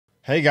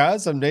Hey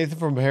guys, I'm Nathan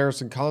from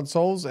Harrison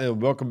Consoles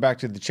and welcome back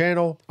to the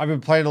channel. I've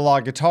been playing a lot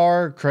of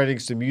guitar, creating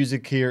some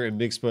music here in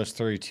Mixbus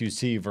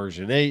 32c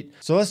version 8.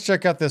 So let's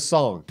check out this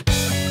song.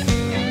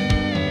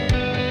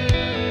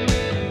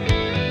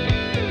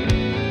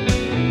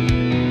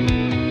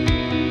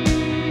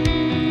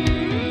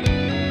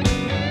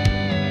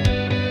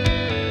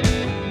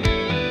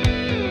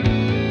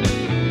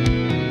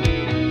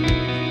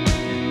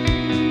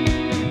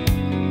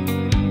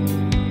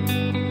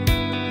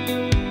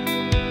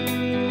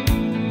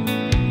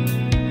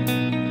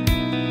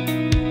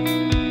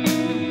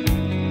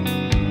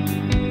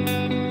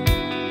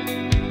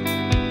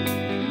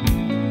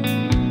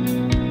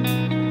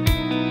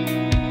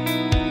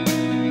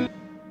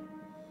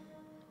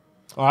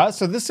 All right,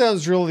 so this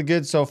sounds really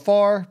good so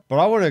far, but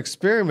I want to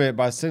experiment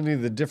by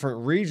sending the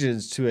different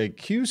regions to a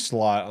cue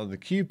slot on the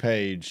cue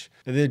page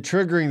and then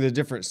triggering the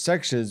different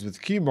sections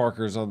with cue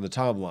markers on the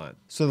timeline.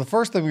 So the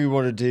first thing we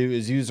want to do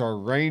is use our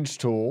range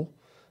tool,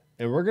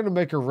 and we're going to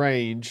make a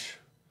range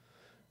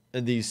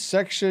in the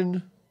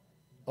section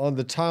on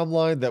the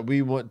timeline that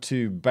we want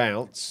to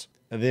bounce.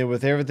 And then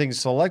with everything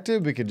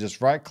selected, we can just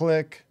right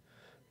click,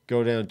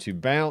 go down to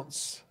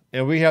bounce,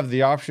 and we have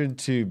the option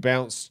to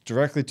bounce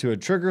directly to a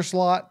trigger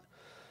slot.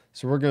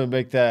 So we're going to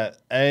make that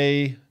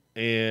A,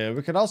 and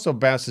we can also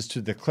bounce this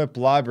to the clip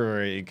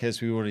library in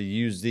case we want to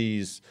use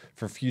these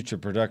for future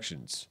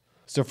productions.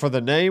 So for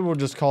the name, we'll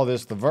just call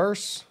this the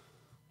verse,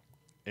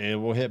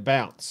 and we'll hit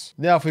bounce.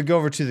 Now if we go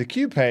over to the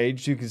cue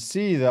page, you can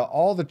see that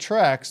all the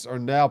tracks are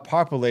now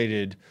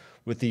populated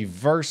with the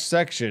verse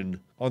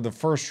section on the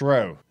first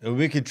row. And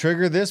we can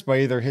trigger this by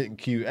either hitting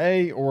cue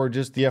A or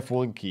just the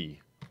F1 key.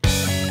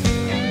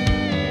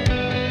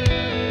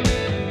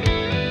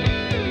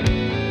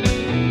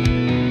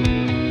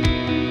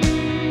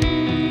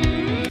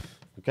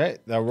 Okay,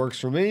 that works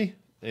for me.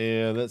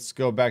 And let's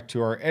go back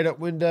to our edit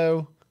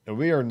window. And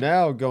we are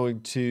now going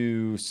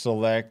to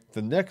select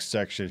the next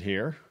section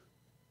here.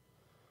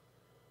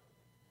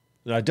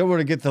 And I don't want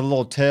to get the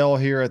little tail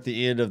here at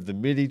the end of the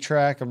MIDI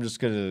track. I'm just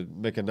going to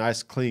make a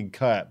nice clean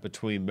cut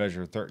between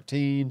measure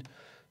 13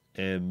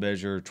 and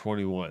measure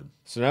 21.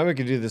 So now we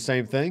can do the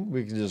same thing.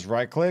 We can just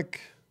right click,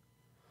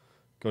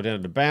 go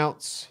down to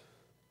bounce,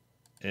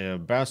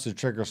 and bounce to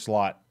trigger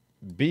slot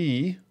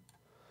B.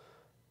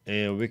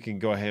 And we can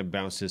go ahead and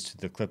bounce this to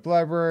the clip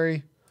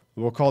library.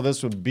 We'll call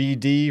this one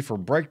BD for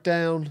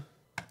breakdown,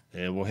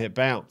 and we'll hit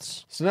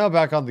bounce. So now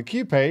back on the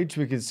cue page,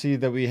 we can see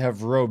that we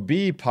have row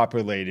B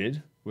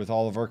populated with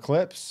all of our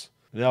clips.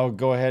 Now we'll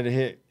go ahead and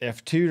hit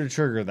F2 to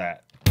trigger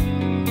that.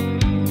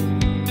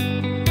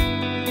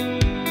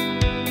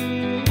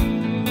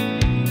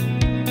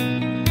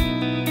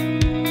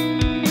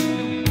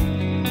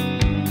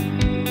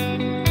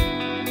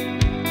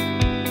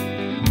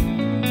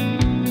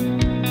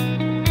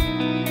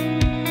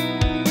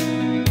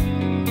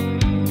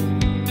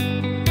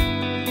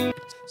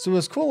 So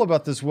what's cool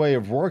about this way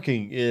of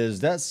working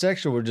is that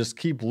section will just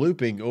keep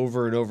looping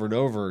over and over and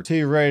over until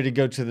you're ready to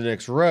go to the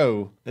next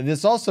row. And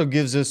this also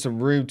gives us some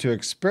room to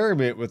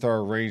experiment with our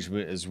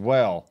arrangement as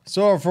well.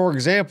 So for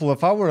example,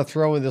 if I want to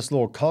throw in this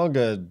little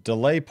conga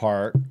delay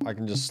part, I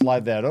can just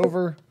slide that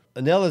over.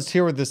 And now let's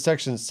hear what this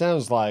section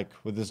sounds like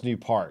with this new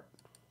part.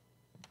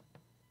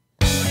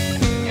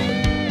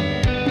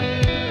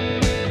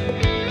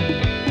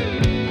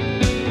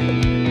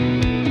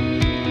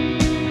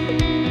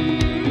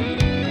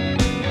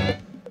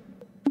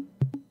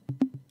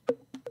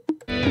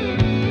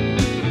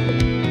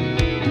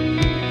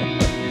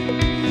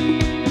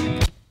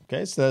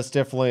 Okay, so that's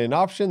definitely an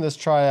option. Let's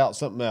try out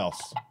something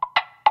else.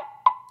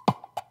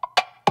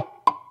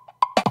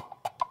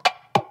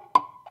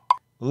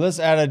 Let's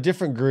add a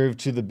different groove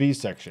to the B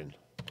section.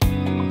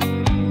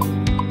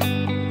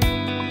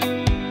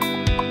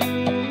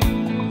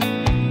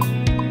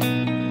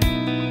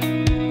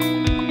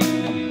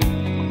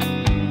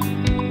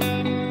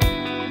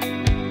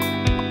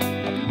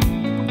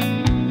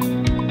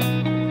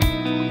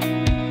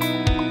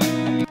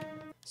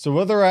 So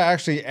whether I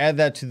actually add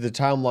that to the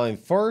timeline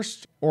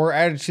first or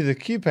add it to the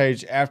cue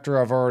page after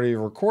I've already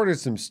recorded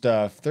some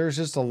stuff, there's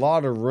just a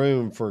lot of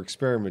room for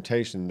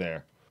experimentation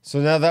there. So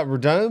now that we're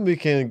done, we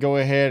can go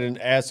ahead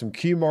and add some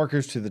cue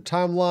markers to the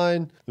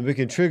timeline, and we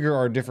can trigger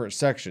our different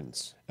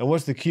sections. And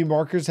once the cue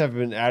markers have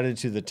been added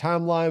to the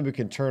timeline, we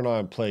can turn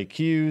on play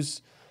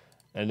cues,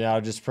 and now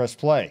just press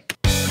play.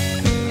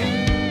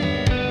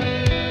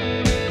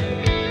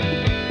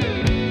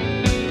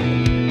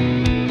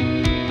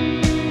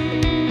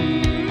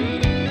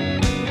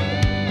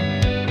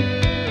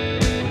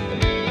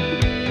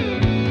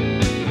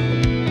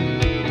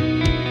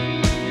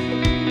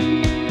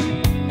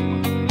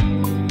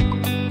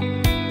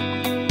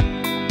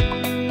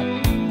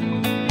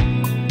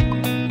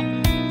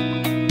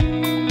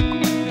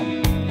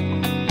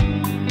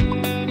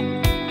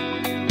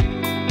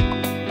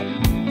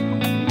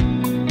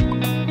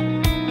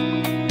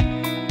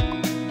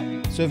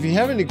 So if you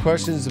have any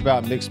questions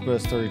about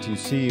Mixbus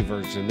 32c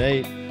version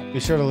 8, Be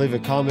sure to leave a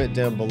comment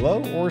down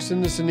below or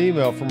send us an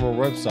email from our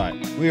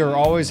website. We are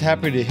always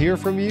happy to hear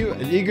from you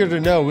and eager to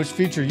know which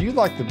feature you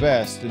like the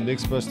best in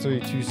Mixbus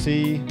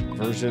 32c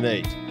version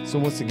 8. So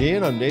once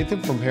again, I'm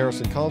Nathan from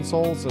Harrison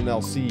Consoles, and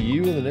I'll see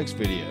you in the next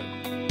video.